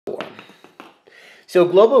So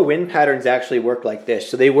global wind patterns actually work like this.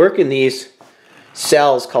 So they work in these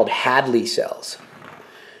cells called Hadley cells.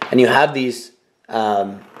 And you have these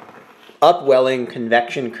upwelling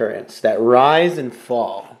convection currents that rise and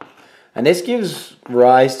fall. And this gives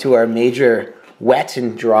rise to our major wet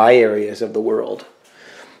and dry areas of the world.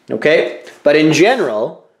 Okay? But in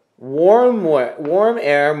general, warm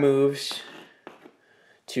air moves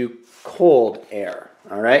to cold air.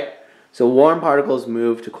 All right? So warm particles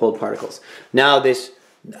move to cold particles. Now this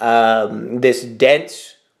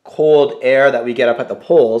dense cold air that we get up at the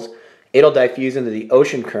poles, it'll diffuse into the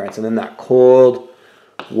ocean currents, and then that cold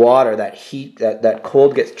water, that heat, that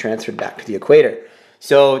cold gets transferred back to the equator.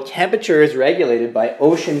 So temperature is regulated by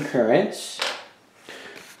ocean currents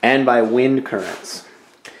and by wind currents,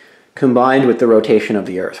 combined with the rotation of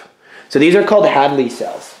the Earth. So these are called Hadley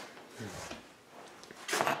cells.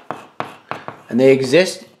 And they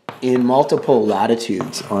exist in multiple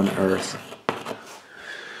latitudes on Earth.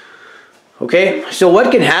 Okay, so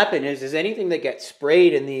what can happen is anything that gets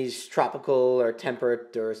sprayed in these tropical or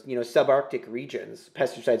temperate or subarctic regions,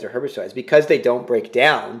 pesticides or herbicides, because they don't break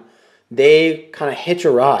down, they kind of hitch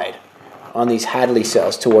a ride on these Hadley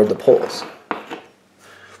cells toward the poles.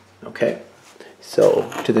 Okay, so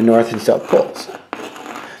to the north and south poles.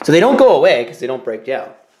 So they don't go away because they don't break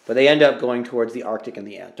down, but they end up going towards the Arctic and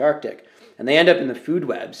the Antarctic. And they end up in the food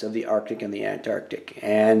webs of the Arctic and the Antarctic.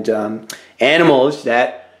 And animals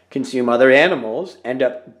that consume other animals end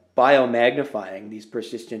up biomagnifying these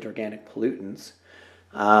persistent organic pollutants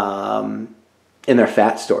in their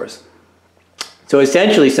fat stores. So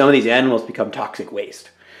essentially, some of these animals become toxic waste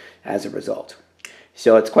as a result.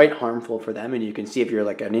 So it's quite harmful for them. And you can see if you're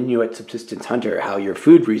like an Inuit subsistence hunter, how your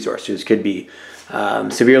food resources could be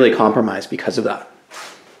severely compromised because of that.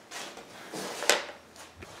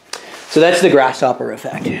 So that's the grasshopper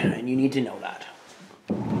effect, and you need to know that.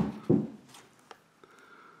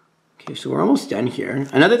 Okay, so we're almost done here.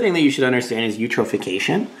 Another thing that you should understand is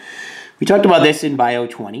eutrophication. We talked about this in Bio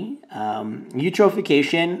 20.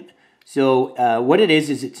 Eutrophication, so what it is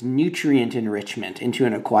it's nutrient enrichment into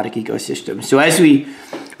an aquatic ecosystem. So as we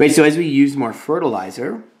use more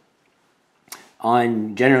fertilizer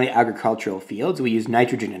on generally agricultural fields, we use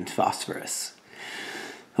nitrogen and phosphorus.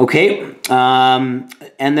 Okay,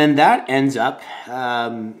 and then that ends up,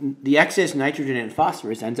 the excess nitrogen and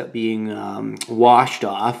phosphorus ends up being washed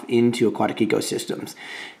off into aquatic ecosystems.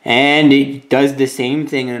 And it does the same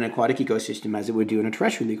thing in an aquatic ecosystem as it would do in a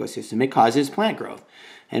terrestrial ecosystem. It causes plant growth.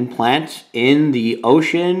 And plants in the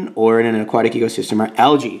ocean or in an aquatic ecosystem are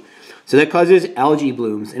algae. So that causes algae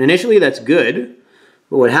blooms. And initially that's good,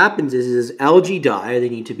 but what happens is algae die, they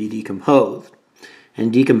need to be decomposed.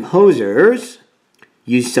 And decomposers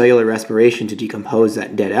use cellular respiration to decompose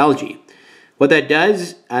that dead algae. What that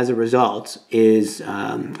does as a result is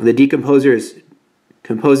the decomposers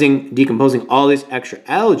decomposing all this extra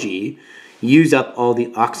algae use up all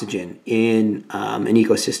the oxygen in an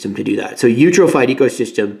ecosystem to do that. So eutrophied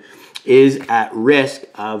ecosystem is at risk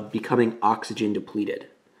of becoming oxygen depleted.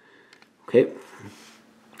 Okay?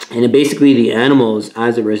 And then basically the animals,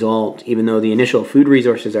 as a result, even though the initial food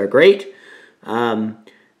resources are great,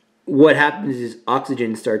 what happens is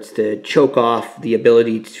oxygen starts to choke off the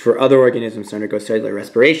ability for other organisms to undergo cellular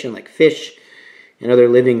respiration, like fish and other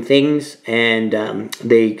living things, and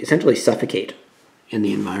they essentially suffocate in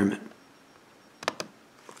the environment.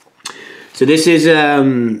 So this is a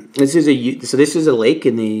lake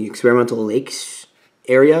in the experimental lakes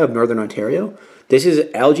area of northern Ontario. This is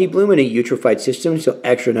algae bloom in a eutrophied system, so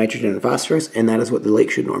extra nitrogen and phosphorus, and that is what the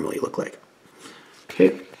lake should normally look like.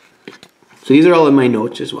 Okay. So these are all in my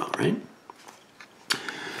notes as well, right?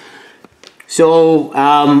 So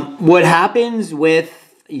what happens with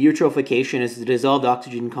eutrophication is the dissolved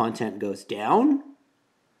oxygen content goes down.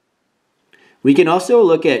 We can also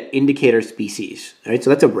look at indicator species, right? So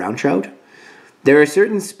that's a brown trout. There are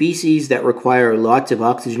certain species that require lots of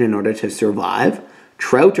oxygen in order to survive.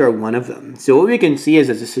 Trout are one of them. So what we can see is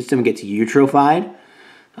as the system gets eutrophied,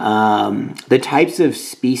 the types of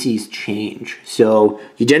species change. So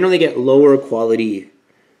you generally get lower quality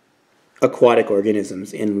aquatic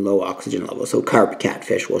organisms in low oxygen levels. So carp,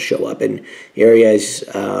 catfish will show up in areas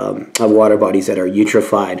of water bodies that are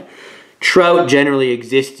eutrophied. Trout generally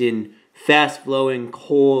exist in fast-flowing,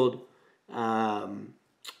 cold,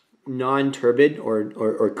 non-turbid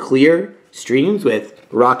or clear streams with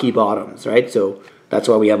rocky bottoms, right? So that's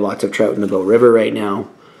why we have lots of trout in the Bow River right now.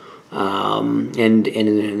 And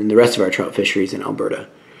in the rest of our trout fisheries in Alberta.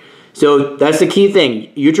 So that's the key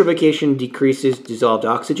thing. Eutrophication decreases dissolved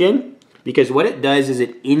oxygen because what it does is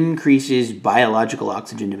it increases biological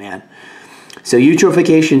oxygen demand. So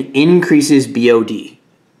eutrophication increases BOD.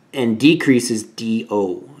 and decrease is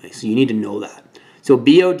DO. So you need to know that. So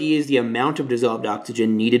BOD is the amount of dissolved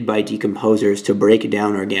oxygen needed by decomposers to break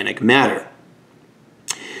down organic matter.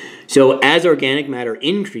 So as organic matter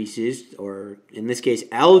increases, or in this case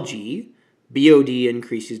algae, BOD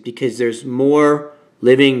increases because there's more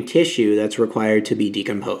living tissue that's required to be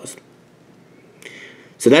decomposed.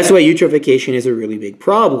 So that's why eutrophication is a really big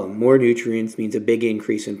problem. More nutrients means a big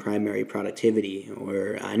increase in primary productivity,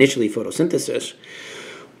 or initially photosynthesis.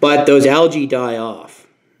 But those algae die off.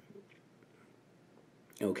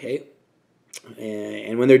 Okay?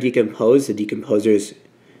 And when they're decomposed, the decomposers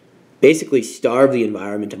basically starve the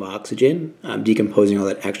environment of oxygen, decomposing all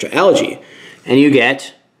that extra algae. And you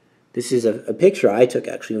get, this is a picture I took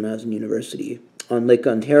actually when I was in university on Lake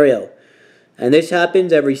Ontario. And this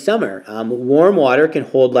happens every summer. Warm water can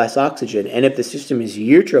hold less oxygen, and if the system is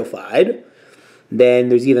eutrophied, then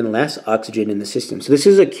there's even less oxygen in the system. So this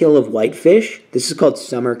is a kill of whitefish. This is called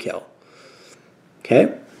summer kill.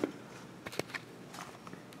 Okay?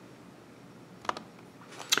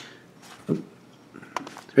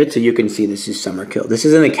 Right, so you can see this is summer kill. This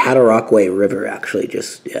is in the Cataraqui River, actually,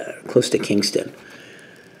 just close to Kingston.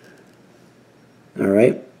 All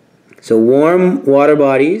right? So warm water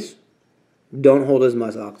bodies don't hold as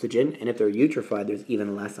much oxygen, and if they're eutrophied, there's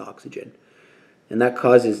even less oxygen. And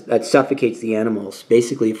that suffocates the animals,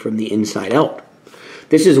 basically from the inside out.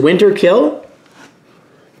 This is winter kill.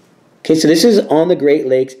 Okay, so this is on the Great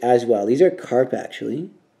Lakes as well. These are carp, actually.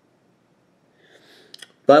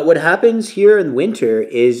 But what happens here in winter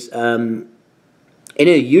is, in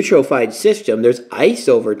a eutrophied system, there's ice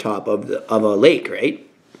over top of a lake, right?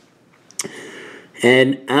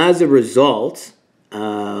 And as a result,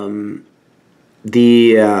 there's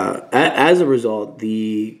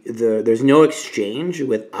no exchange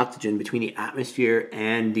with oxygen between the atmosphere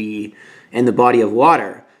and the body of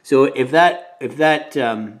water. So if that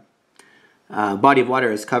body of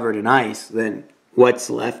water is covered in ice, then what's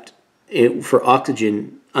left for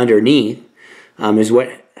oxygen underneath is what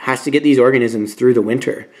has to get these organisms through the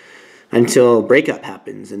winter until breakup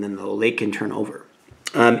happens, and then the lake can turn over.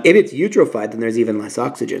 If it's eutrophied, then there's even less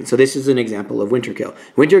oxygen. So this is an example of winter kill.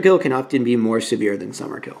 Winter kill can often be more severe than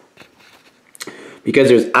summer kill because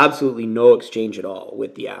there's absolutely no exchange at all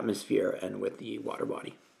with the atmosphere and with the water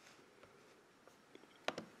body.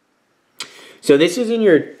 So this is in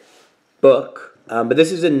your book, but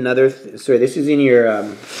this is another, this is in your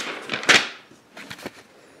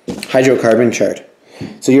hydrocarbon chart.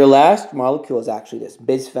 So your last molecule is actually this,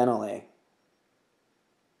 bisphenol A.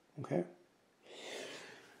 Okay?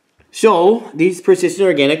 So these persistent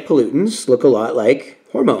organic pollutants look a lot like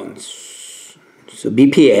hormones. So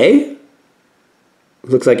BPA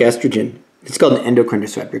looks like estrogen. It's called an endocrine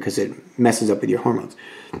disruptor because it messes up with your hormones.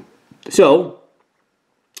 So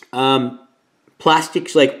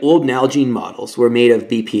plastics like old Nalgene models were made of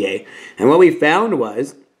BPA. And what we found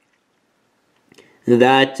was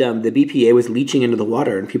that the BPA was leaching into the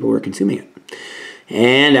water and people were consuming it.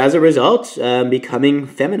 And as a result, becoming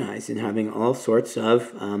feminized and having all sorts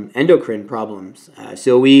of endocrine problems.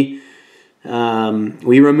 So we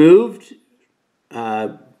removed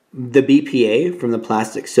the BPA from the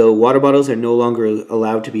plastic. So water bottles are no longer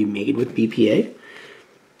allowed to be made with BPA.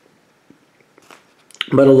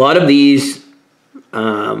 But a lot of these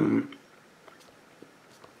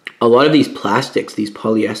plastics, these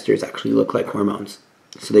polyesters, actually look like hormones.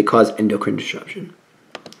 So they cause endocrine disruption.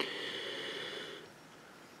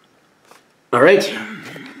 All right.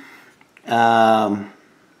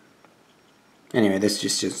 Anyway, this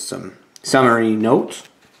is just some summary notes.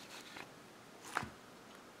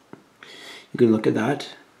 You can look at that.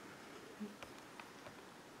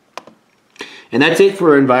 And that's it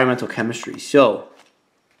for environmental chemistry. So,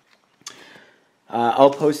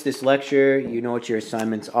 I'll post this lecture. You know what your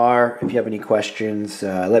assignments are. If you have any questions,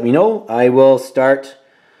 let me know. I will start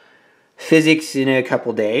physics in a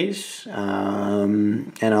couple days,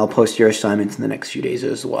 and I'll post your assignments in the next few days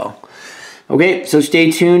as well. Okay, so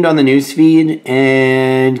stay tuned on the news feed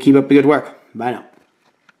and keep up the good work. Bye now.